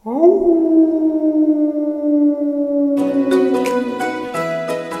Hi,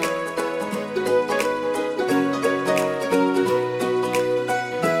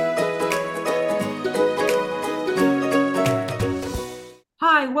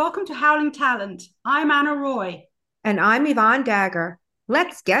 welcome to Howling Talent. I'm Anna Roy. And I'm Yvonne Dagger.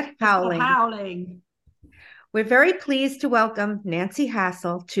 Let's get Let's get howling. howling. We're very pleased to welcome Nancy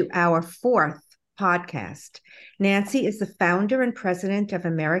Hassel to our fourth podcast. Nancy is the founder and president of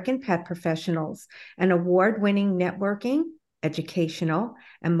American Pet Professionals, an award winning networking, educational,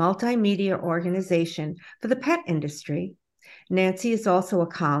 and multimedia organization for the pet industry. Nancy is also a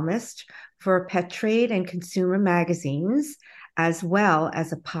columnist for Pet Trade and Consumer magazines, as well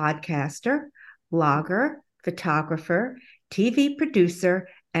as a podcaster, blogger, photographer, TV producer,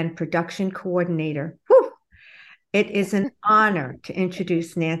 and production coordinator. Whew! It is an honor to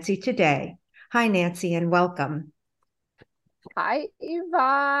introduce Nancy today. Hi, Nancy, and welcome. Hi,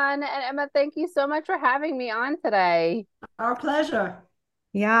 Yvonne and Emma. Thank you so much for having me on today. Our pleasure.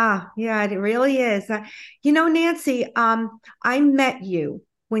 Yeah, it really is. Nancy, I met you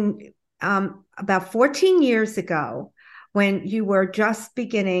when about 14 years ago when you were just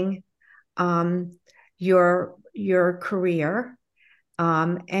beginning your career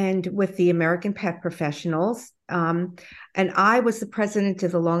and with the American Pet Professionals. And I was the president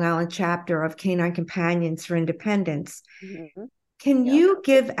of the Long Island chapter of Canine Companions for Independence. Mhm. Can Yep. you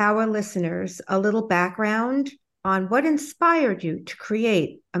give our listeners a little background on what inspired you to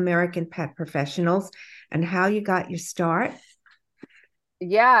create American Pet Professionals and how you got your start?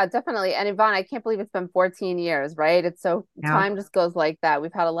 Yeah, definitely. And Yvonne, I can't believe it's been 14 years, right? It's so Yeah. time just goes like that.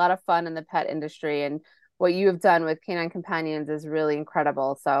 We've had a lot of fun in the pet industry, and what you have done with Canine Companions is really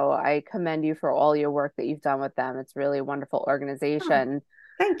incredible. So I commend you for all your work that you've done with them. It's really a wonderful Oh, organization.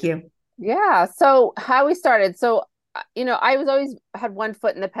 thank you. Yeah. So how we started. I was always had one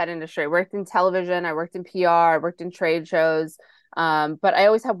foot in the pet industry. I worked in television, I worked in PR, I worked in trade shows. But I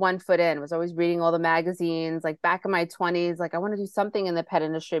always had one foot in, was always reading all the magazines, like back in my 20s, like I want to do something in the pet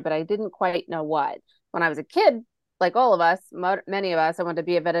industry, but I didn't quite know what. When I was a kid, like all of us, many of us, I wanted to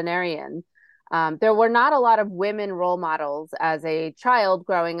be a veterinarian. There were not a lot of women role models as a child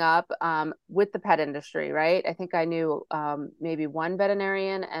growing up with the pet industry, right? I think I knew maybe one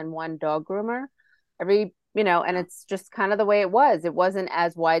veterinarian and one dog groomer. And it's just kind of the way it was. It wasn't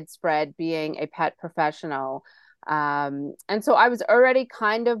as widespread being a pet professional. And so I was already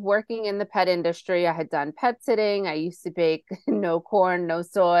kind of working in the pet industry. I had done pet sitting. I used to bake no corn, no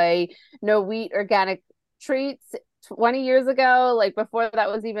soy, no wheat organic treats 20 years ago, like before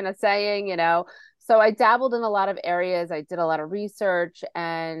that was even a saying. So I dabbled in a lot of areas. I did a lot of research,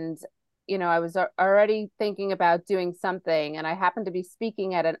 and I was already thinking about doing something. And I happened to be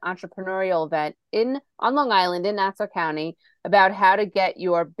speaking at an entrepreneurial event in on Long Island in Nassau County about how to get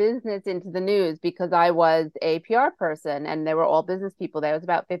your business into the news, because I was a PR person and there were all business people there. It was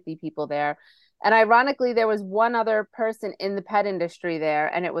about 50 people there. And ironically, there was one other person in the pet industry there,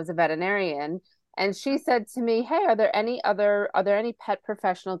 and it was a veterinarian. And she said to me, "Hey, are there any pet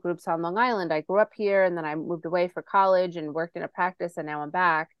professional groups on Long Island? I grew up here and then I moved away for college and worked in a practice, and now I'm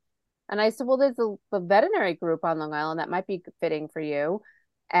back." And I said, "Well, there's a veterinary group on Long Island that might be fitting for you."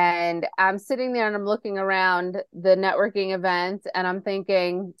 And I'm sitting there and I'm looking around the networking event and I'm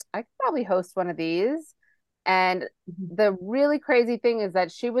thinking, I could probably host one of these. And the really crazy thing is that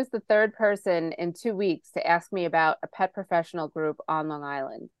she was the third person in 2 weeks to ask me about a pet professional group on Long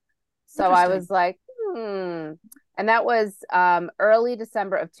Island. So I Interesting. was like, hmm. And that was early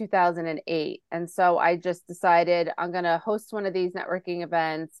December of 2008. And so I just decided I'm going to host one of these networking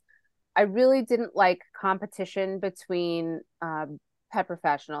events. I really didn't like competition between pet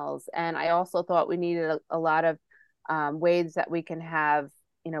professionals. And I also thought we needed a lot of ways that we can have,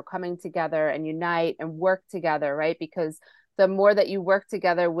 coming together and unite and work together, right? Because the more that you work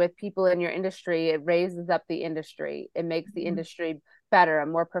together with people in your industry, it raises up the industry. It makes the Mhm. industry better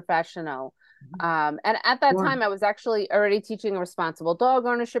and more professional. And at that Sure. time, I was actually already teaching a responsible dog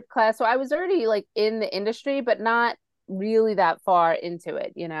ownership class. So I was already like in the industry, but not really that far into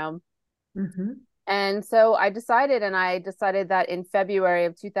it. Mhm. And so I decided that in February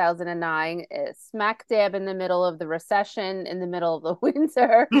of 2009, smack dab in the middle of the recession, in the middle of the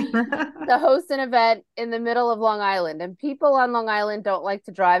winter, to host an event in the middle of Long Island. And people on Long Island don't like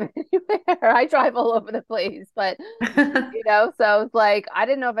to drive anywhere. I drive all over the place, so it's like I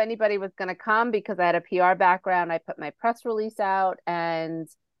didn't know if anybody was going to come because I had a PR background. I put my press release out, and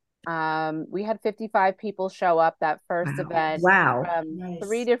we had 55 people show up that first Wow. event Wow. from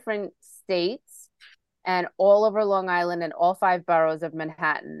three Nice. different states and all over Long Island and all five boroughs of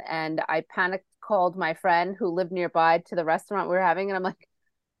Manhattan. And I panicked called my friend who lived nearby to the restaurant we were having, and I'm like,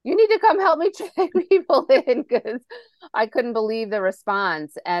 you need to come help me check people in because I couldn't believe the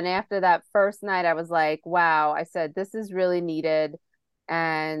response. And after that first night, I was like, wow, I said, this is really needed.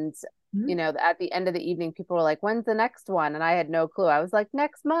 And, Mhm. at the end of the evening, people were like, when's the next one? And I had no clue. I was like,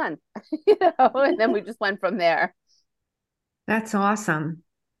 next month, and then we just went from there. That's awesome.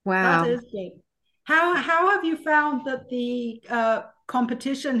 That Wow. is great. How have you found that the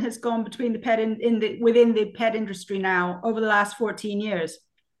competition has gone between the pet in the within the pet industry now over the last 14 years?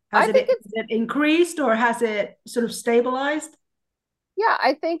 I Has think it's, it increased or has it sort of stabilized? yeah,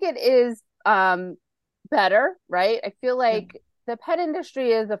 I think it is better, right? I feel Yeah, like the pet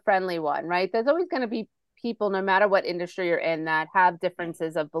industry is a friendly one, right? There's always going to be people, no matter what industry you're in, that have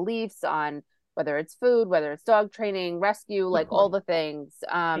differences of beliefs on whether it's food, whether it's dog training, rescue, of like all course. the things.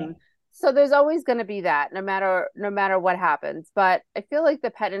 Yeah. So there's always going to be that, no matter what happens. But I feel like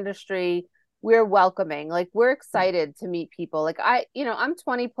the pet industry, we're welcoming, like we're excited to meet people. Like I'm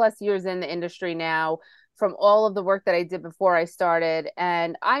 20 plus years in the industry now from all of the work that I did before I started.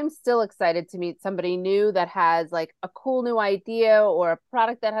 And I'm still excited to meet somebody new that has like a cool new idea or a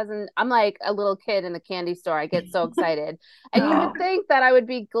product that hasn't. I'm like a little kid in the candy store. I get so excited. And you Oh. would think that I would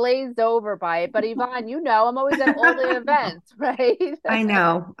be glazed over by it. But Yvonne, I'm always at all the events, right? I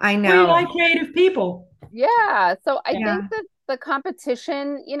know. I We know. like creative people. Yeah. So I Yeah. think Yeah. that the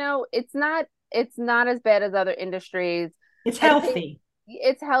competition, it's not as bad as other industries. It's I think healthy.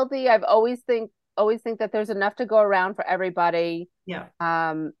 it's healthy. I've always think that there's enough to go around for everybody. Yeah.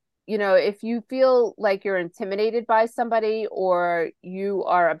 Um, if you feel like you're intimidated by somebody or you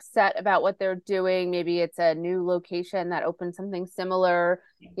are upset about what they're doing, maybe it's a new location that opened something similar,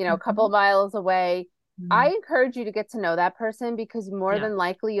 a couple of Mhm. miles away. I Mhm. encourage you to get to know that person because more Yeah. than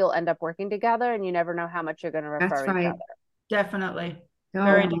likely you'll end up working together and you never know how much you're going to That's refer each right. other. Definitely. Oh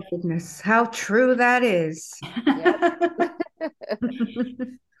Very my goodness. How true that is. Yep.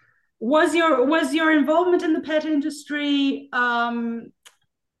 definitely. Was your involvement in the pet industry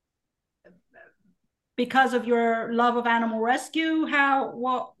because of your love of animal rescue?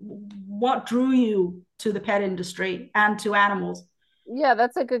 What drew you to the pet industry and to animals? Yeah,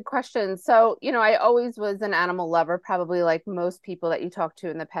 that's a good question. So, I always was an animal lover, probably like most people that you talk to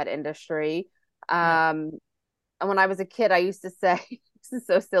in the pet industry. Yeah. Um, And when I was a kid, I used to say, this is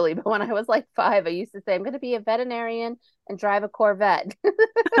so silly, but when I was like 5, I used to say, I'm going to be a veterinarian and drive a Corvette.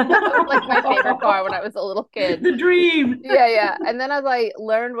 That was like my favorite car when I was a little kid. The dream. Yeah, yeah. And then as I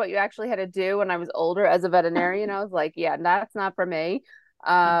learned what you actually had to do when I was older as a veterinarian, I was like, yeah, that's not for me.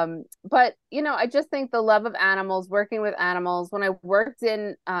 But I just think the love of animals, working with animals. When I worked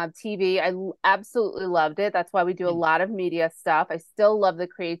in TV, absolutely loved it. That's why we do a Yeah. lot of media stuff. I still love the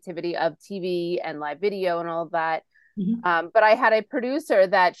creativity of TV and live video and all of that. Mhm. But I had a producer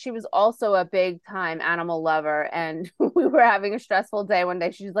that she was also a big time animal lover. And we were having a stressful day one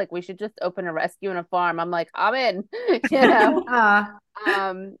day. She's like, we should just open a rescue and a farm. I'm like, I'm in, you know? Ah,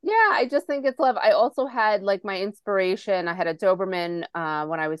 Yeah, I just think it's love. I also had like my inspiration. I had a Doberman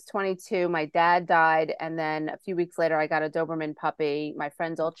when I was 22. My dad died, and then a few weeks later, I got a Doberman puppy. My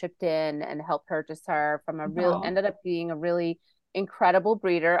friends all chipped in and helped purchase her from Oh. ended up being a really incredible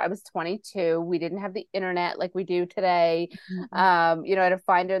breeder. I was 22. We didn't have the internet like we do today. I had to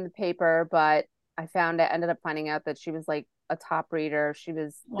find her in the paper, but ended up finding out that she was like a top breeder. She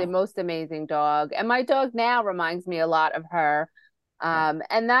was the Wow. most amazing dog, and my dog now reminds me a lot of her. Yeah.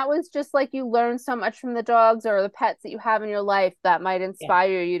 And that was just like you learn so much from the dogs or the pets that you have in your life that might Yeah.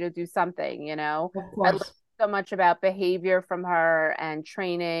 inspire you to do something. Of I learned course. so much about behavior from her and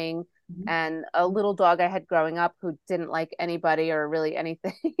training Mhm. and a little dog I had growing up who didn't like anybody or really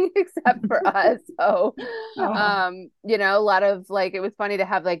anything except for us. So, Oh. a lot of like, it was funny to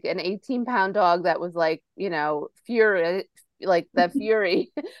have like an 18-pound dog that was like, fury, like the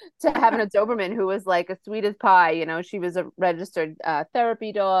fury to having a Doberman who was like as sweet as pie. She was a registered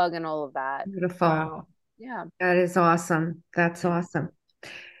therapy dog and all of that. beautiful. Wow. Yeah. That is awesome. That's Yeah. awesome.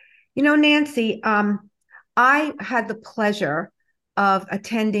 Nancy, I had the pleasure of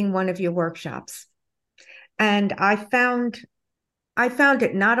attending one of your workshops, and I found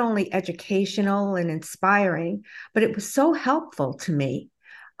it not only educational and inspiring, but it was so helpful to me.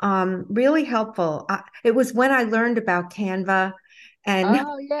 Really helpful. It was when I learned about Canva and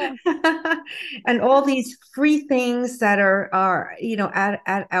Oh yeah. and all these free things that are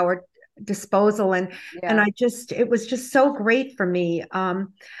at our disposal, and Yeah. it was just so great for me.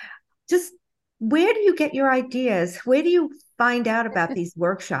 Just where do you get your ideas? Where do you find out about these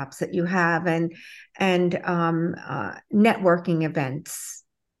workshops that you have and networking events?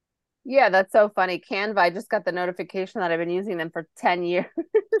 Yeah, that's so funny. Canva, I just got the notification that I've been using them for 10 years.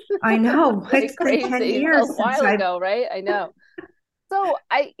 I know Like it's been 10 crazy. It's a years since while I've ago, right? I know. So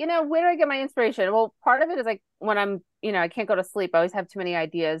where do I get my inspiration? Well, part of it is like when I'm, I can't go to sleep. I always have too many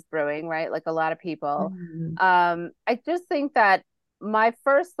ideas brewing, right? Like a lot of people. Mm, I just think that my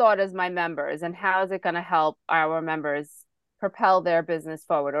first thought is my members and how is it going to help our members propel their business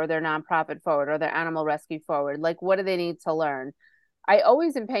forward or their nonprofit forward or their animal rescue forward? Like, what do they need to learn? I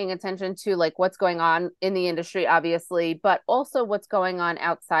always am paying attention to like what's going on in the industry, obviously, but also what's going on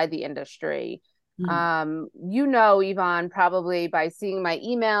outside the industry. mm, Yvonne, probably by seeing my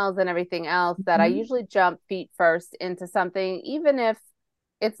emails and everything else, that I mhm, usually jump feet first into something, even if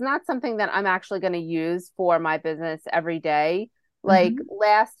it's not something that I'm actually going to use for my business every day. Like mhm.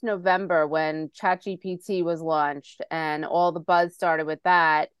 last November when ChatGPT was launched and all the buzz started with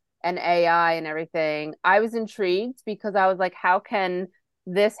that and AI and everything, I was intrigued because I was like, how can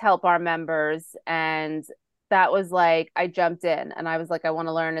this help our members? And that was like, I jumped in and I was like, I want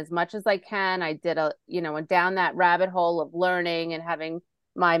to learn as much as I can. I did went down that rabbit hole of learning and having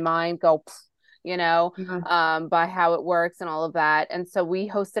my mind go, Yeah. by how it works and all of that. And so we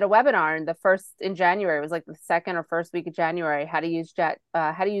hosted a webinar in the first in January. It was like the second or first week of January, how to use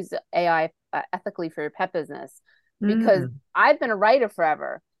AI ethically for your pet business, because Mm, I've been a writer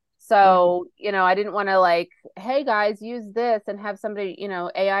forever. yeah. So, I didn't want to like, hey guys, use this and have somebody,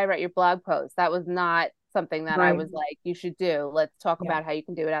 AI write your blog post. That was not something that I Right. was like, you should do. Let's talk Yeah. about how you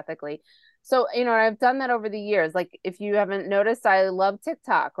can do it ethically. So, I've done that over the years. Like, if you haven't noticed, I love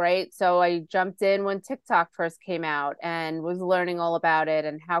TikTok, right? So I jumped in when TikTok first came out and was learning all about it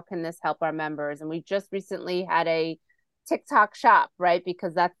and how can this help our members. And we just recently had a TikTok shop, right?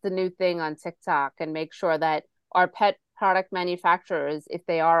 Because that's the new thing on TikTok, and make sure that our pet product manufacturers, if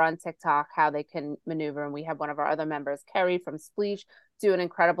they are on TikTok, how they can maneuver. And we have one of our other members, Carrie from Spleesh, do an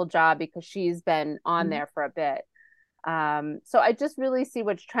incredible job because she's been on Mhm. there for a bit. So I just really see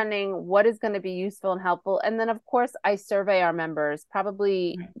what's trending, what is going to be useful and helpful. And then, of course, I survey our members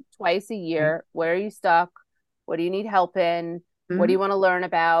probably twice a Right. year. Where are you stuck? What do you need help in? What do you Mhm. want to learn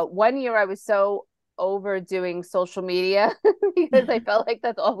about? One year I was so overdoing social media because I felt like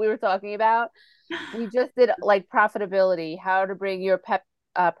that's all we were talking about. We just did like profitability, how to bring your pet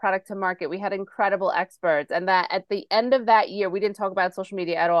product to market. We had incredible experts, and that at the end of that year, we didn't talk about social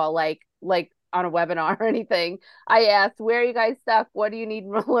media at all, like on a webinar or anything. I asked, "Where are you guys stuck? What do you need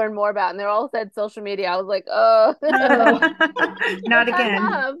to learn more about?" And they all said social media. I was like, "Oh, Oh, Not like I again.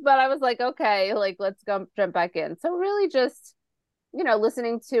 have," but I was like, "Okay, like let's go jump back in." So really, just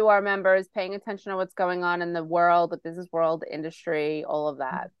listening to our members, paying attention to what's going on in the world, the business world, the industry, all of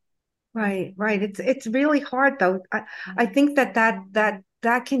that. Right, right. It's really hard though. I think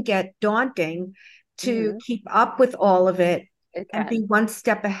that can get daunting to Mm-hmm. keep up with all of it It and be can. one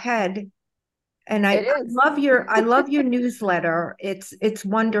step ahead. And It is. I love your newsletter. It's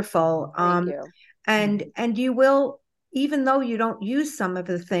wonderful. Thank you. And you will, even though you don't use some of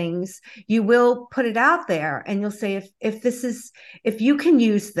the things, you will put it out there and you'll say if you can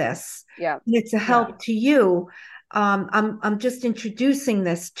use this Yeah. and it's a yeah. help to you, I'm just introducing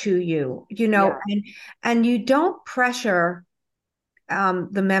this to you, Yeah. and you don't pressure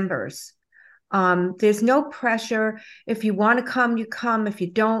the members. There's no pressure. If you want to come, you come. If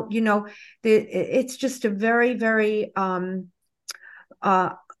you don't, it's just a very, very uh,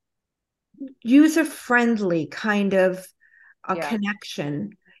 user-friendly kind of a Yeah.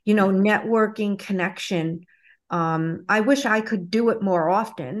 connection, networking connection. I wish I could do it more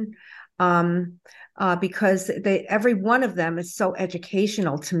often, um, because every one of them is so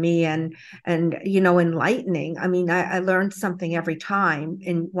educational to me and enlightening. I mean, I learned something every time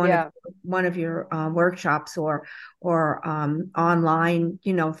in Yeah. one of your workshops or online,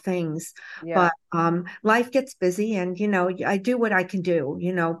 things. Yeah. But life gets busy, and I do what I can do,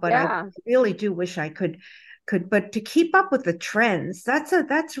 but I Yeah. really do wish I could, but to keep up with the trends,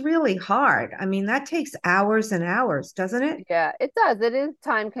 that's really hard. I mean, that takes hours and hours, doesn't it? Yeah, it does. It is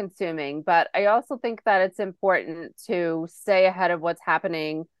time consuming, but I also think that it's important to stay ahead of what's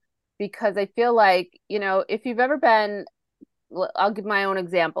happening because I feel like, if you've ever been, I'll give my own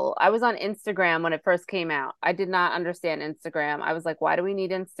example. I was on Instagram when it first came out. I did not understand Instagram. I was like, why do we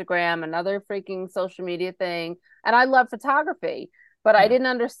need Instagram? Another freaking social media thing. And I love photography, but I Yeah. didn't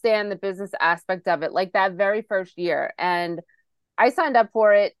understand the business aspect of it like that very first year. And I signed up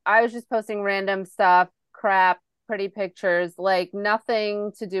for it. I was just posting random stuff, crap, pretty pictures, like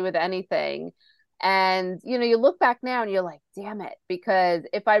nothing to do with anything. And you look back now and you're like, damn it, because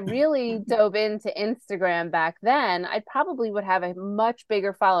if I really dove into Instagram back then, I probably would have a much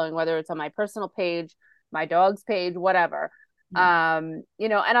bigger following, whether it's on my personal page, my dog's page, whatever. Yeah. And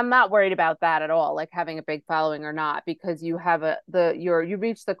I'm not worried about that at all, like having a big following or not, because you have you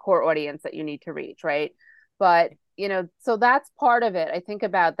reach the core audience that you need to reach, right? But so that's part of it. I think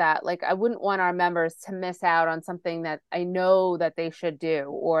about that. Like, I wouldn't want our members to miss out on something that I know that they should do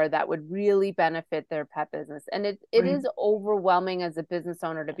or that would really benefit their pet business. And it Right. is overwhelming as a business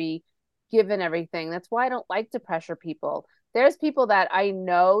owner to be given everything. That's why I don't like to pressure people. There's people that I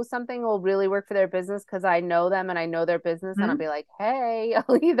know something will really work for their business because I know them and I know their business, and I'll be like, hey,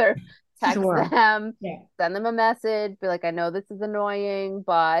 I'll either text Sure. them, Yeah. send them a message, be like, I know this is annoying,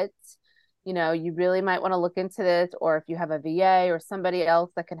 but you really might want to look into this, or if you have a VA or somebody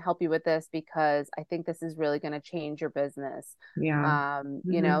else that can help you with this, because I think this is really going to change your business. Yeah.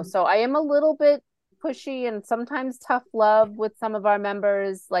 So I am a little bit pushy and sometimes tough love with some of our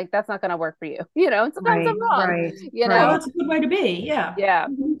members. Like, that's not going to work for you, and sometimes Right. I'm wrong, Right. Well, Right. that's a good way to be. Yeah. Yeah.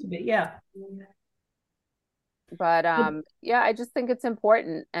 To be. Yeah. But yeah, I just think it's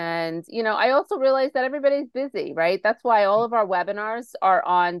important. And I also realize that everybody's busy, right? That's why all of our webinars are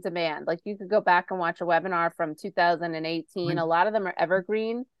on demand. Like, you could go back and watch a webinar from 2018. A lot of them are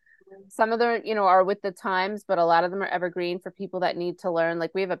evergreen. Some of them, are with the times, but a lot of them are evergreen for people that need to learn.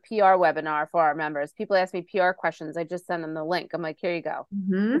 Like, we have a PR webinar for our members. People ask me PR questions. I just send them the link. I'm like, here you go.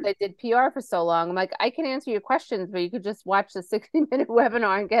 Because I did PR for so long. I'm like, I can answer your questions, but you could just watch the 60-minute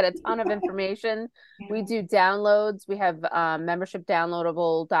webinar and get a ton of information. We do downloads. We have membership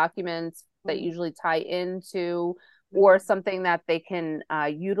downloadable documents that usually tie into or something that they can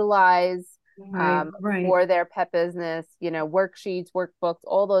utilize Right. Right. for their pet business, worksheets, workbooks,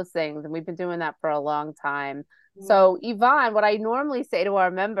 all those things. And we've been doing that for a long time. So, Yvonne, what I normally say to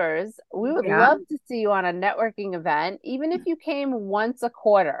our members, we would Yeah. love to see you on a networking event, even if you came once a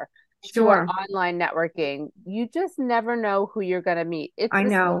quarter to our Sure. online networking. You just never know who you're going to meet. It's I the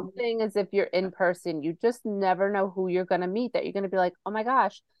same know. thing as if you're in person. You just never know who you're going to meet, that you're going to be like, oh my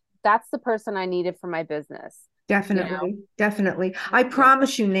gosh, that's the person I needed for my business. Definitely. Definitely. I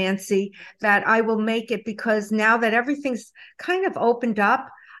promise you, Nancy, that I will make it, because now that everything's kind of opened up,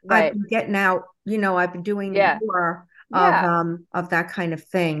 I've Right. been getting out, I've been doing Yeah. more Yeah. of that kind of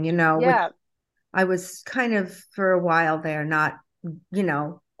thing, which Yeah. I was kind of for a while there, not,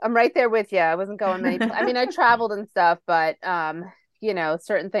 I'm right there with you. I wasn't going many. I mean, I traveled and stuff, but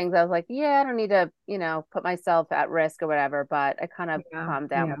certain things I was like, yeah, I don't need to, put myself at risk or whatever. But I kind of Yeah, calmed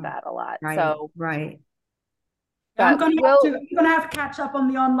down yeah, with that a lot. right, So, right. I'm but going to have to. we'll, I'm going to have to catch up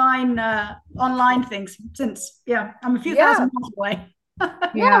on the online things, since I'm a few yeah, thousand miles away.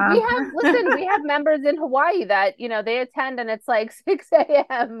 yeah. Yeah. Listen, we have members in Hawaii that they attend, and it's like 6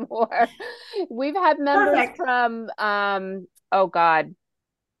 a.m. Or we've had members Perfect. from oh God,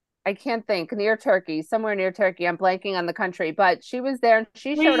 I can't think, near Turkey, somewhere near Turkey. I'm blanking on the country, but she was there and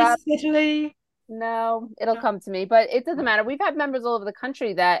she showed up. Greece, Italy. No, it'll come to me, but it doesn't matter. We've had members all over the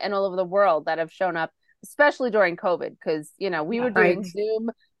country and all over the world that have shown up, especially during COVID, because, we were Right. doing Zoom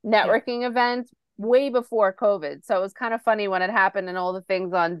Yeah. networking events way before COVID. So it was kind of funny when it happened and all the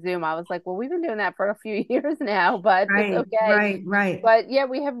things on Zoom. I was like, well, we've been doing that for a few years now, but it's Right, okay. right, right. But yeah,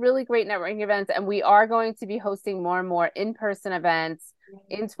 we have really great networking events, and we are going to be hosting more and more in-person events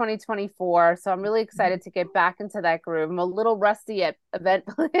in 2024. So I'm really excited to get back into that groove. I'm a little rusty at event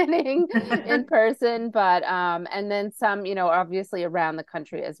planning in person, but and then some, obviously around the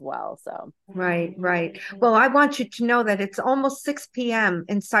country as well. So Right, right. Well, I want you to know that it's almost 6 p.m.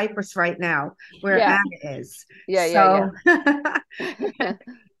 in Cyprus right now, where yeah, Anna is. yeah. So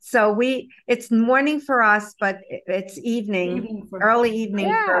so it's morning for us, but it's early evening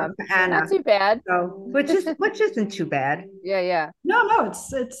Yeah, for not Anna. too bad. So which isn't too bad. Yeah. No,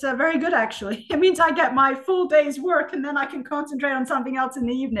 it's very good actually. It means I get my full day's work, and then I can concentrate on something else in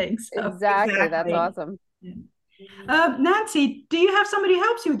the evening. So Exactly. That's Exactly. awesome. yeah. Nancy, do you have somebody who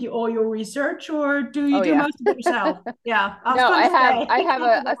helps you with all your research, or do you Oh do yeah. most of it yourself? Yeah, I was No, going I to have say I you have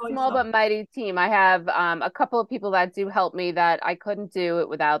can't do a that all small yourself. but mighty team. I have a couple of people that do help me that I couldn't do it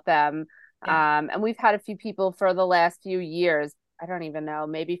without them. Yeah. And we've had a few people for the last few years. I don't even know,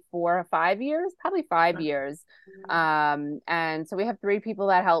 maybe 4 or 5 years, probably 5 years. And so we have three people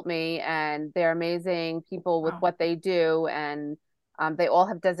that help me, and they're amazing people with Wow. what they do, and they all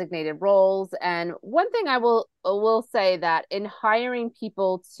have designated roles. And one thing I will say, that in hiring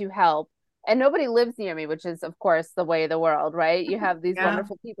people to help, and nobody lives near me, which is of course the way of the world, right? You have these Yeah.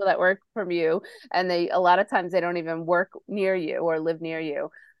 wonderful people that work from you, and a lot of times they don't even work near you or live near you.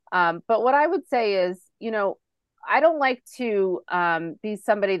 But what I would say is, I don't like to be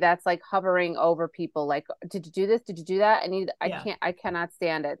somebody that's like hovering over people, like, did you do this? Did you do that? Yeah. I cannot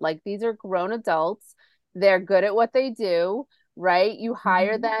stand it. Like, these are grown adults. They're good at what they do, right? You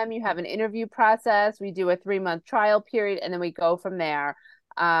hire Mhm. them, you have an interview process, we do a 3-month trial period, and then we go from there.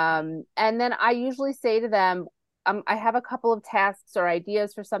 And then I usually say to them, I have a couple of tasks or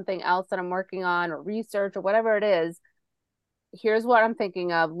ideas for something else that I'm working on or research or whatever it is. Here's what I'm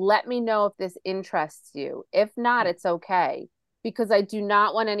thinking of. Let me know if this interests you. If not, it's okay. Because I do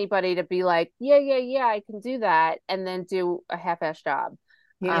not want anybody to be like, yeah, I can do that, and then do a half-ass job.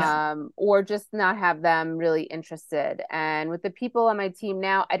 Yes. Or just not have them really interested. And with the people on my team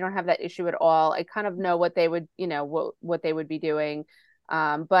now, I don't have that issue at all. I kind of know what they would, what they would be doing.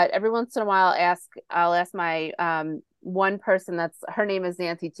 But every once in a while, I'll ask my one person her name is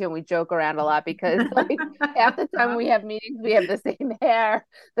Nancy too, and we joke around a lot because like half the time we have meetings, we have the same hair,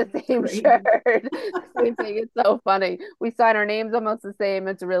 the same shirt, same thing. It's so funny. We sign our names almost the same.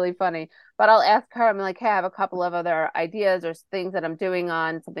 It's really funny. But I'll ask her, I'm like, hey, I have a couple of other ideas or things that I'm doing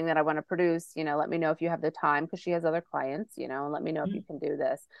on something that I want to produce. Let me know if you have the time, because she has other clients, and let me know if you can do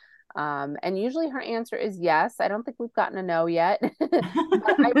this. And usually her answer is yes. I don't think we've gotten a no yet. But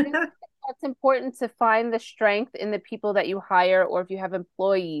I really think that's important, to find the strength in the people that you hire, or if you have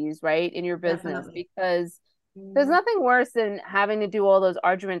employees, right, in your business. Definitely. Because there's nothing worse than having to do all those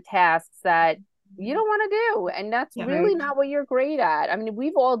arduous tasks that you don't want to do. And that's really not what you're great at. I mean,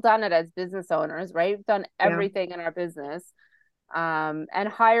 we've all done it as business owners, right? We've done everything in our business. And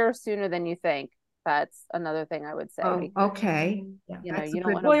hire sooner than you think. That's another thing I would say. Oh, okay. You don't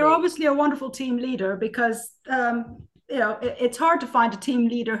want to Well, you're wait. obviously a wonderful team leader, because it's hard to find a team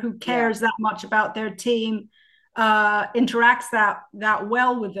leader who cares that much about their team, interacts that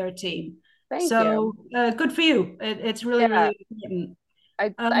well with their team. Thank you. Good for you. It's really, really important.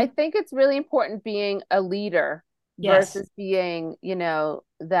 I think it's really important being a leader versus being,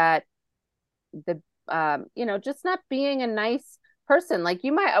 that just not being a nice person. Like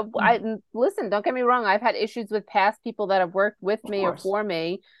you might, listen, don't get me wrong. I've had issues with past people that have worked with me or for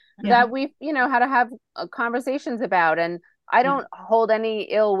me that we've, had to have conversations about. And I don't hold any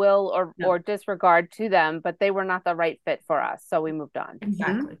ill will or disregard to them, but they were not the right fit for us. So we moved on.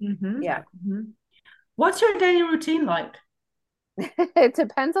 Exactly. Yeah. What's your daily routine like? It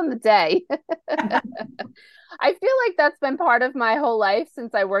depends on the day. I feel like that's been part of my whole life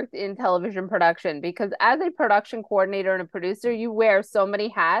since I worked in television production, because as a production coordinator and a producer, you wear so many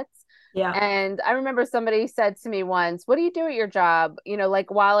hats. Yeah. And I remember somebody said to me once, what do you do at your job? Like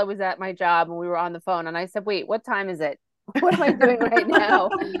while I was at my job and we were on the phone, and I said, wait, what time is it? What am I doing right now?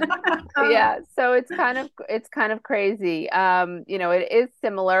 Yeah, so it's kind of crazy. It is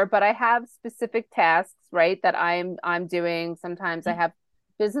similar, but I have specific tasks, right, that I'm doing. Sometimes I have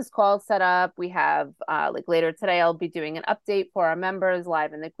business calls set up. We have like later today, I'll be doing an update for our members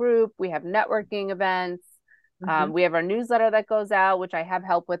live in the group. We have networking events. We have our newsletter that goes out, which I have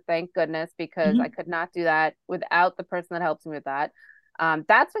help with, thank goodness, because I could not do that without the person that helps me with that.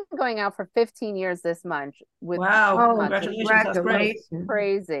 That's been going out for 15 years this month. Wow. Congratulations. That's great.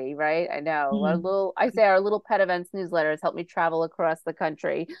 Crazy, right? I know. Our little pet events newsletter has helped me travel across the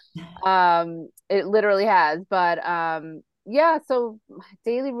country. It literally has. But so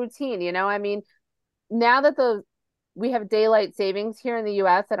daily routine, I mean, now that we have daylight savings here in the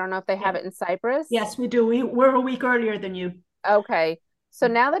US. I don't know if they have it in Cyprus. Yes, we do. We're a week earlier than you. Okay. So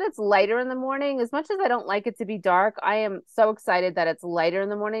now that it's lighter in the morning, as much as I don't like it to be dark, I am so excited that it's lighter in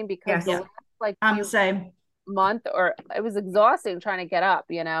the morning, because the last I'm the same month, or it was exhausting trying to get up,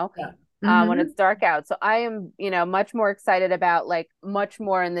 when it's dark out. So I am, much more excited about like much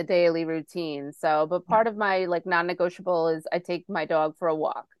more in the daily routine. So, but part of my like non-negotiable is I take my dog for a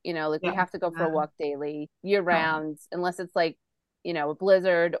walk, we have to go for a walk daily, year round, unless it's like, a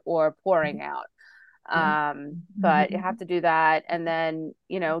blizzard or pouring out. But you have to do that. And then,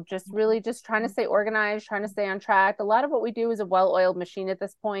 just really just trying to stay organized, trying to stay on track. A lot of what we do is a well-oiled machine at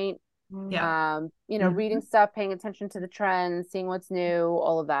this point. Reading stuff, paying attention to the trends, seeing what's new,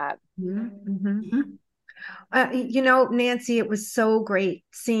 all of that. Nancy, it was so great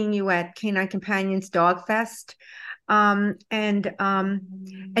seeing you at Canine Companions Dog Fest. And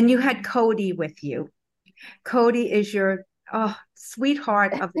you had Cody with you. Cody is your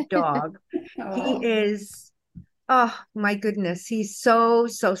sweetheart of the dog. He is, oh my goodness, he's so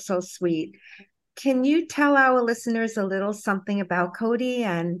sweet. Can you tell our listeners a little something about Cody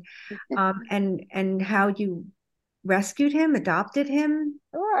and how you rescued him, adopted him?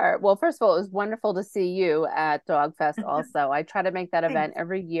 Sure. Well, first of all, it was wonderful to see you at Dog Fest also. I try to make that event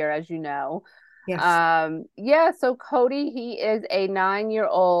every year, as you know. Yes. So Cody, he is a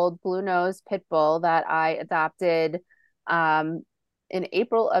 9-year-old blue-nosed pit bull that I adopted in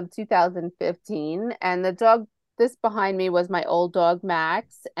April of 2015. And the this behind me was my old dog,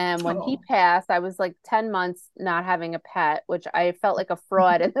 Max. And when he passed, I was like 10 months not having a pet, which I felt like a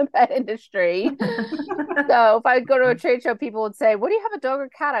fraud in the pet industry. So if I go to a trade show, people would say, "What do you have, a dog or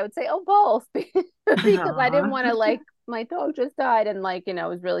cat?" I would say, "Oh, both," because I didn't want to, like, my dog just died and, like, it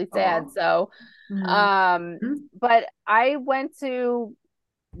was really sad. So, but I went to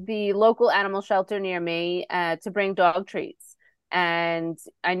the local animal shelter near me to bring dog treats. And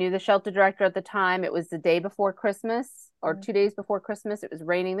I knew the shelter director at the time. It was the day before Christmas or 2 days before Christmas. It was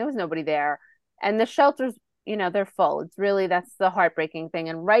raining. There was nobody there. And the shelters, they're full. That's the heartbreaking thing.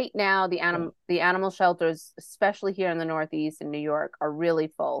 And right now, the animal shelters, especially here in the Northeast in New York, are really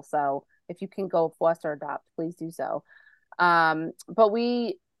full. So if you can go foster adopt, please do so. But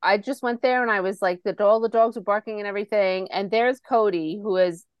I just went there and I was like, all the dogs were barking and everything. And there's Cody, who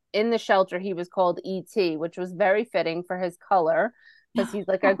is in the shelter. He was called E.T., which was very fitting for his color because he's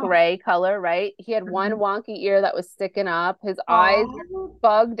like a gray color, right? He had one wonky ear that was sticking up. His eyes were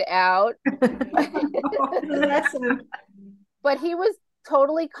bugged out. But he was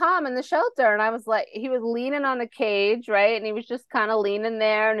totally calm in the shelter. And I was like, he was leaning on the cage, right? And he was just kind of leaning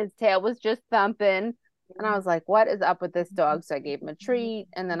there and his tail was just thumping. And I was like, what is up with this dog? So I gave him a treat.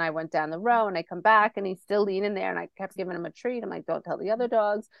 And then I went down the row and I come back and he's still leaning there. And I kept giving him a treat. I'm like, don't tell the other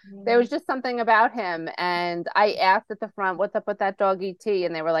dogs. There was just something about him. And I asked at the front, what's up with that dog E.T.?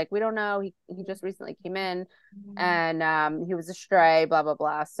 And they were like, we don't know. He just recently came in and he was a stray, blah, blah,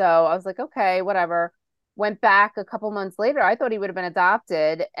 blah. So I was like, okay, whatever. Went back a couple months later. I thought he would have been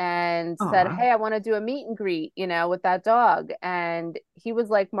adopted and said, hey, I want to do a meet and greet, with that dog. And he was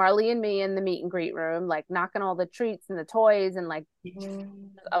like Marley and me in the meet and greet room, like knocking all the treats and the toys. And like,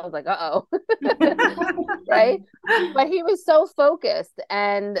 I was like, uh-oh. Right. But he was so focused.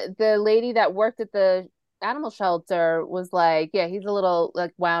 And the lady that worked at the animal shelter was like, yeah, he's a little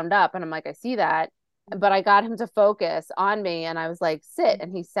like wound up. And I'm like, I see that. But I got him to focus on me. And I was like, sit.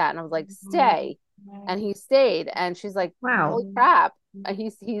 And he sat. And I was like, stay. And he stayed. And she's like, wow, holy crap,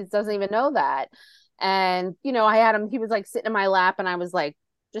 he doesn't even know that. And I had him, he was like sitting in my lap and I was like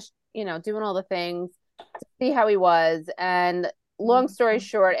just doing all the things to see how he was. And long story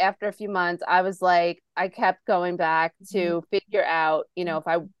short, after a few months, I was like, I kept going back to figure out if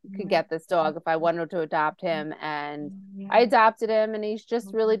I could get this dog, if I wanted to adopt him. And I adopted him and he's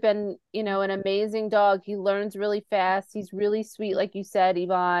just really been an amazing dog. He learns really fast. He's really sweet, like you said,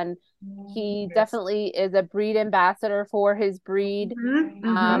 Yvonne. He definitely is a breed ambassador for his breed.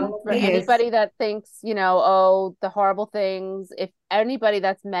 For anybody that thinks, oh, the horrible things, if anybody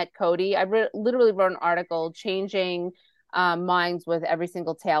that's met Cody, I literally wrote an article changing minds with every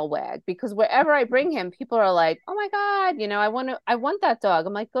single tail wag, because wherever I bring him, people are like, oh my God, I want that dog.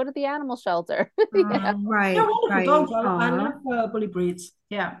 I'm like, go to the animal shelter. Right. They're wonderful dogs. I love bully breeds.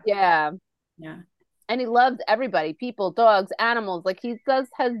 Yeah. Yeah. Yeah. And he loves everybody, people, dogs, animals. Like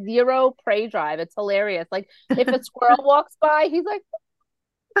has zero prey drive. It's hilarious. Like if a squirrel walks by, he's like,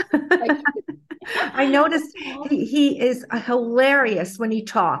 I noticed he is hilarious when he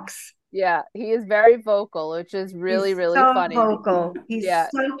talks. Yeah, he is very vocal, which is really, really funny. Vocal. He's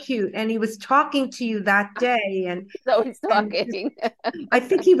so cute. And he was talking to you that day. And so he's talking. I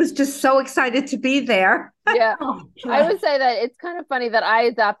think he was just so excited to be there. Yeah. I would say that it's kind of funny that I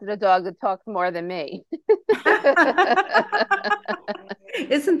adopted a dog that talks more than me.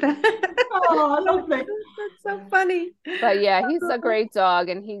 Isn't that? Oh, I love it. That's so funny. But yeah, he's a great dog.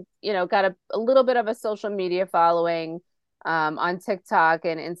 And he, got a little bit of a social media following on TikTok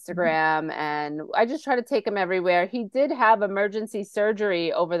and Instagram, and I just try to take him everywhere. He did have emergency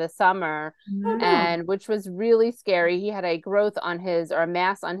surgery over the summer, and which was really scary. He had a growth on a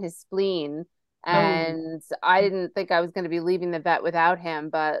mass on his spleen, and I didn't think I was going to be leaving the vet without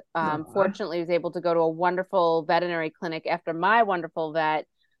him, but fortunately he was able to go to a wonderful veterinary clinic after my wonderful vet.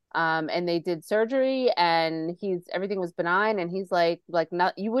 And they did surgery and everything was benign, and he's like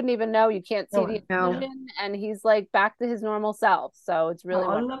not, you wouldn't even know, you can't see the incision, and he's like back to his normal self. So it's really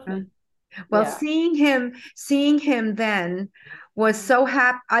wonderful. Well, seeing him then was so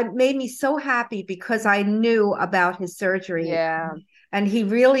happy. It made me so happy because I knew about his surgery. Yeah. And he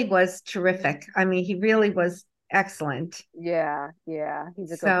really was terrific. I mean, he really was excellent. Yeah. Yeah.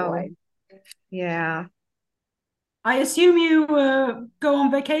 He's a good boy. Yeah. I assume you go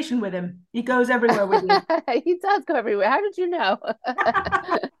on vacation with him. He goes everywhere with you. He does go everywhere. How did you know?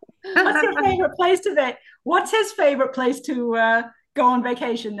 What's your favorite place What's his favorite place to go on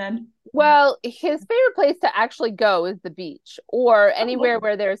vacation then? Well, his favorite place to actually go is the beach or anywhere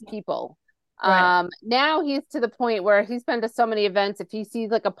where there's people. Right. Now he's to the point where he's been to so many events. If he sees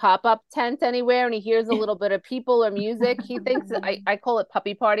like a pop-up tent anywhere and he hears a little bit of people or music, he thinks I call it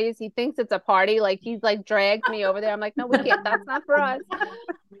puppy parties. He thinks it's a party. Like he's like dragged me over there. I'm like, no, we can't. That's not for us.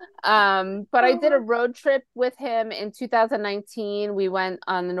 But I did a road trip with him in 2019. We went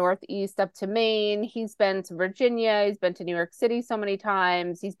on the Northeast up to Maine. He's been to Virginia. He's been to New York City so many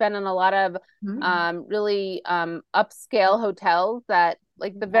times. He's been in a lot of really upscale hotels that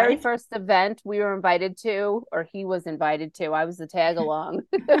like the very first event we were invited to, or he was invited to, I was the tag along,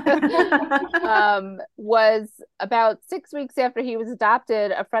 was about 6 weeks after he was adopted.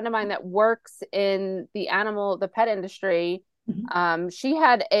 A friend of mine that works in the pet industry, she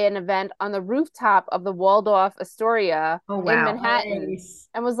had an event on the rooftop of the Waldorf Astoria in Manhattan,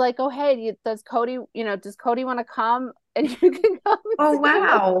 and was like, "Oh, hey, does Cody want to come? And you can come." Oh,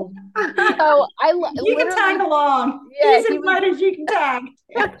 wow. So you can tag along. Yeah, he's invited, you can tag.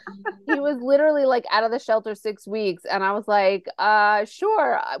 He was literally like out of the shelter 6 weeks, and I was like,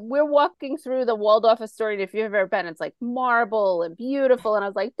 sure. We're walking through the Waldorf Astoria. If you've ever been, it's like marble and beautiful, and I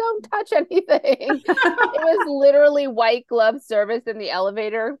was like, don't touch anything. It was literally white glove service in the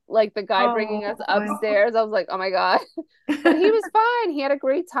elevator, like the guy bringing us upstairs. I was like, oh my God. But he was fine. He had a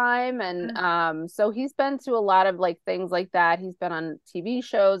great time. And so he's been to a lot of like things like that. He's been on TV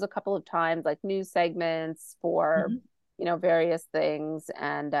shows a couple of times, like news segments for various things.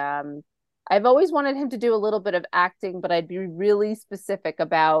 And I've always wanted him to do a little bit of acting, but I'd be really specific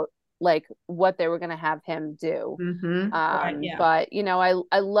about like what they were going to have him do. But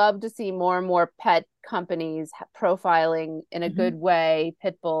I love to see more and more pet companies profiling in a good way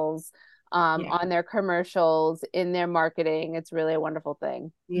pit bulls on their commercials, in their marketing. It's really a wonderful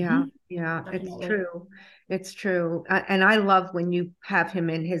thing. Yeah, it's true. It's true. And I love when you have him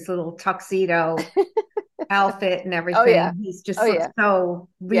in his little tuxedo outfit and everything. Oh, yeah. He's just looks so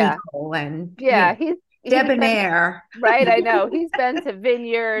regal and he's debonair. Right, I know. He's been to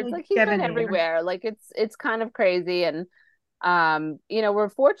vineyards, like he's been everywhere. Like it's kind of crazy. And we're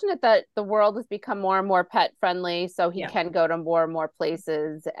fortunate that the world has become more and more pet friendly, so he can go to more and more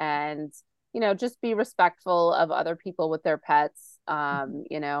places and just be respectful of other people with their pets.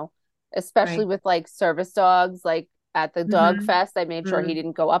 Especially with like service dogs. Like at the dog fest, I made sure he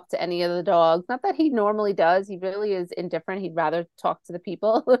didn't go up to any of the dogs. Not that he normally does. He really is indifferent. He'd rather talk to the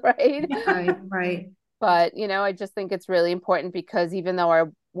people, right? Right. But I just think it's really important, because even though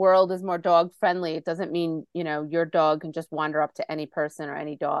our world is more dog friendly, it doesn't mean your dog can just wander up to any person or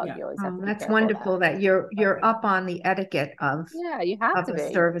any dog. You always have to be that's careful wonderful that you're up on the etiquette of you have to the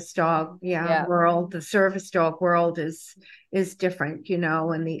be. service dog world. The service dog world is different,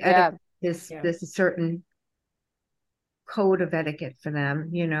 and the etiquette is there's a certain code of etiquette for them,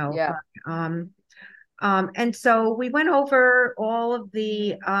 but, and so we went over all of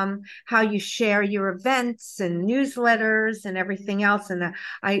the how you share your events and newsletters and everything else. And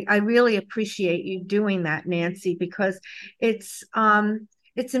I really appreciate you doing that, Nancy, because it's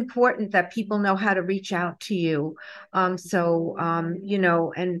important that people know how to reach out to you. And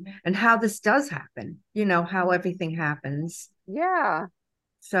how this does happen, how everything happens. Yeah.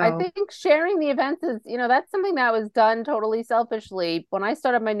 So I think sharing the events is, that's something that was done totally selfishly. When I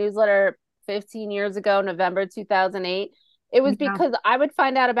started my newsletter 15 years ago, November 2008, it was because I would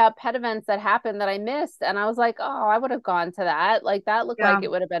find out about pet events that happened that I missed. And I was like, oh, I would have gone to that. Like that looked like it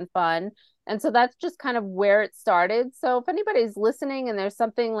would have been fun. And so that's just kind of where it started. So if anybody's listening and there's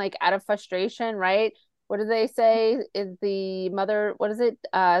something like out of frustration, right? What do they say is the mother, what is it?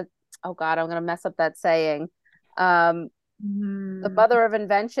 Oh God, I'm going to mess up that saying. The mother of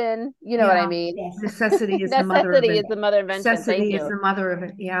invention, what I mean? Necessity is the mother of is the mother of invention. Necessity is the mother of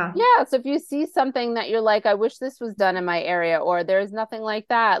it. Yeah. So if you see something that you're like, I wish this was done in my area, or there's nothing like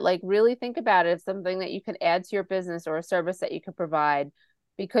that, like really think about it. It's something that you can add to your business or a service that you could provide,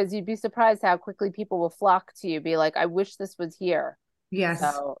 because you'd be surprised how quickly people will flock to you, be like, I wish this was here. Yes.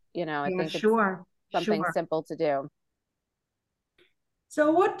 So, I think it's something simple to do. So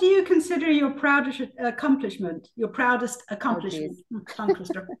what do you consider your proudest accomplishment? Your proudest accomplishment?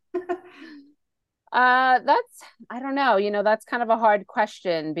 I don't know. That's kind of a hard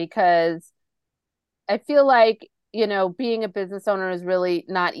question, because I feel like, being a business owner is really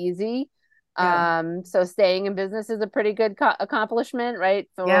not easy. So staying in business is a pretty good accomplishment, right?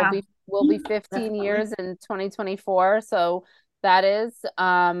 So we'll be 15 years in 2024. So that is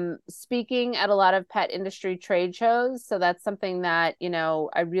speaking at a lot of pet industry trade shows. So that's something that,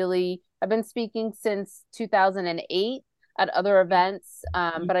 I've been speaking since 2008 at other events.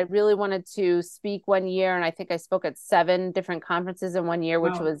 But I really wanted to speak one year. And I think I spoke at 7 different conferences in one year,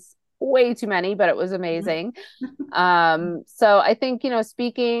 which was way too many, but it was amazing. So I think,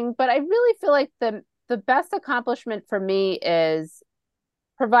 speaking, but I really feel like the best accomplishment for me is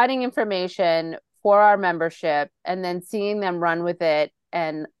providing information for our membership and then seeing them run with it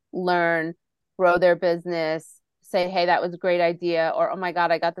and learn, grow their business, say, hey, that was a great idea, or oh my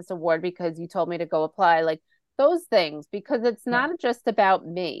God, I got this award because you told me to go apply. Like those things, because it's not just about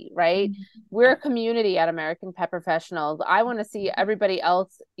me, right? We're a community at American Pet Professionals. I want to see everybody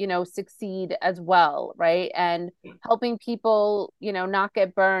else, succeed as well, right? And helping people, not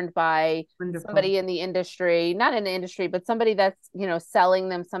get burned by somebody in the industry, not in the industry, but somebody that's, selling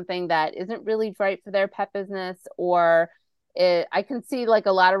them something that isn't really right for their pet business, or I can see like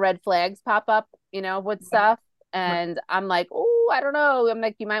a lot of red flags pop up, with stuff. And I'm like, oh, I don't know. I'm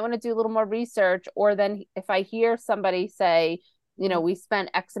like, you might want to do a little more research. Or then if I hear somebody say, we spent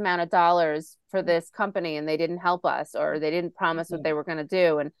X amount of dollars for this company and they didn't help us, or they didn't promise what they were going to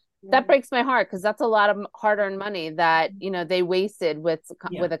do. And that breaks my heart, because that's a lot of hard-earned money that, they wasted with a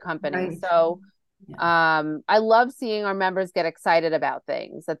company. Right. So I love seeing our members get excited about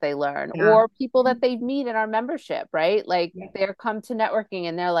things that they learn, or people that they meet in our membership, right? Like they're come to networking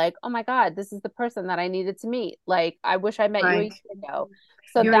and they're like, oh my God, this is the person that I needed to meet. Like, I wish I met you a year ago.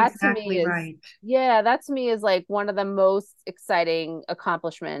 So You're that exactly to me is, that to me is like one of the most exciting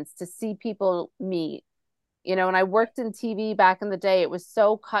accomplishments, to see people meet. When I worked in TV back in the day, it was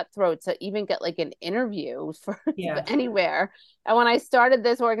so cutthroat to even get like an interview for anywhere. And when I started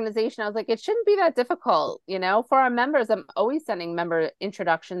this organization, I was like, it shouldn't be that difficult, for our members. I'm always sending member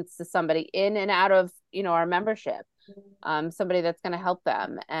introductions to somebody in and out of, our membership, somebody that's going to help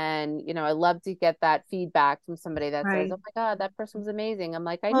them. And, I love to get that feedback from somebody that says, oh my God, that person was amazing. I'm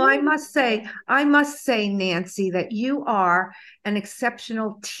like, I must say, Nancy, that you are an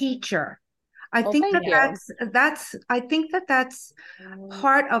exceptional teacher. I think that's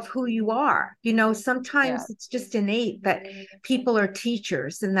part of who you are. Sometimes it's just innate that people are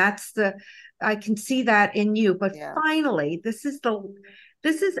teachers, and I can see that in you. But finally, this is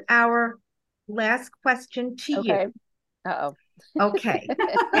our last question to you. Uh-oh. Okay.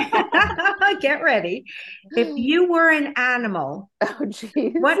 Get ready. If you were an animal,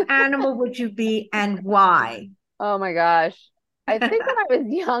 what animal would you be and why? Oh my gosh. I think when I was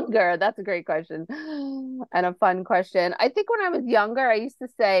younger, that's a great question and a fun question. I think when I was younger, I used to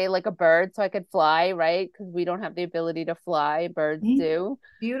say like a bird so I could fly, right? Because we don't have the ability to fly. Birds do.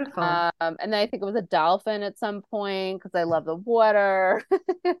 Beautiful. And then I think it was a dolphin at some point because I love the water.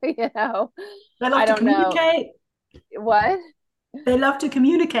 They love I don't to communicate. Know. What? They love to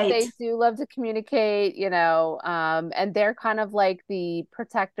communicate. They do love to communicate, and they're kind of like the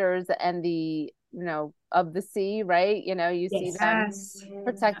protectors and the, of the sea, right? You see them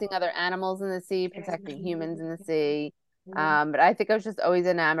protecting other animals in the sea, protecting humans in the sea. But I think I was just always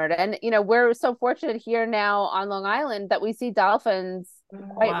enamored. And, we're so fortunate here now on Long Island that we see dolphins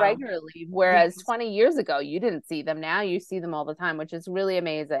quite regularly. Whereas 20 years ago, you didn't see them. Now you see them all the time, which is really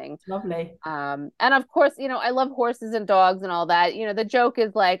amazing. Lovely. And of course, I love horses and dogs and all that. The joke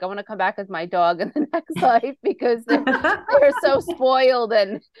is like, I want to come back as my dog in the next life because they're so spoiled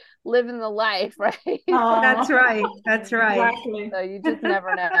and living the life, right? Oh, that's right. That's right. Exactly. So you just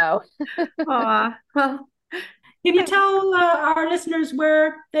never know. Well, can you tell our listeners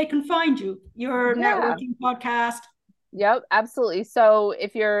where they can find you, your networking podcast? Yep, absolutely. So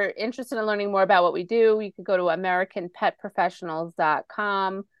if you're interested in learning more about what we do, you could go to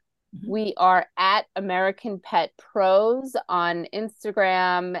AmericanPetProfessionals.com. We are at American Pet Pros on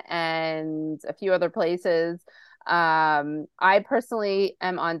Instagram and a few other places. I personally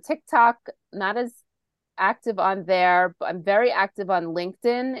am on TikTok, not as active on there, but I'm very active on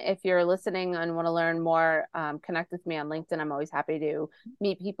LinkedIn. If you're listening and want to learn more, connect with me on LinkedIn. I'm always happy to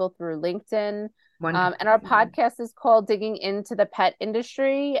meet people through LinkedIn. And our podcast is called Digging into the Pet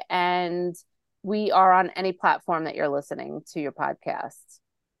Industry, and we are on any platform that you're listening to your podcast.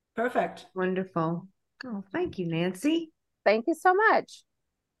 Perfect. Wonderful. Oh, thank you, Nancy. Thank you so much.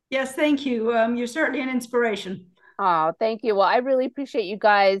 Yes, thank you. You're certainly an inspiration. Oh, thank you. Well, I really appreciate you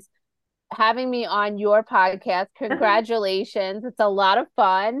guys having me on your podcast. Congratulations. It's a lot of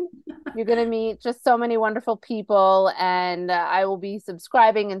fun. You're going to meet just so many wonderful people, and I will be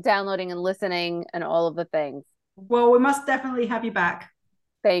subscribing and downloading and listening and all of the things. Well, we must definitely have you back.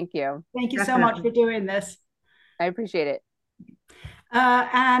 Thank you. Thank you so much for doing this. I appreciate it.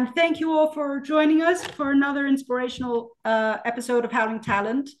 And thank you all for joining us for another inspirational episode of Howling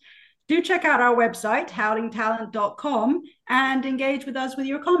Talent. Do check out our website, howlingtalent.com, and engage with us with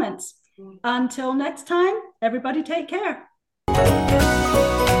your comments. Until next time, everybody take care.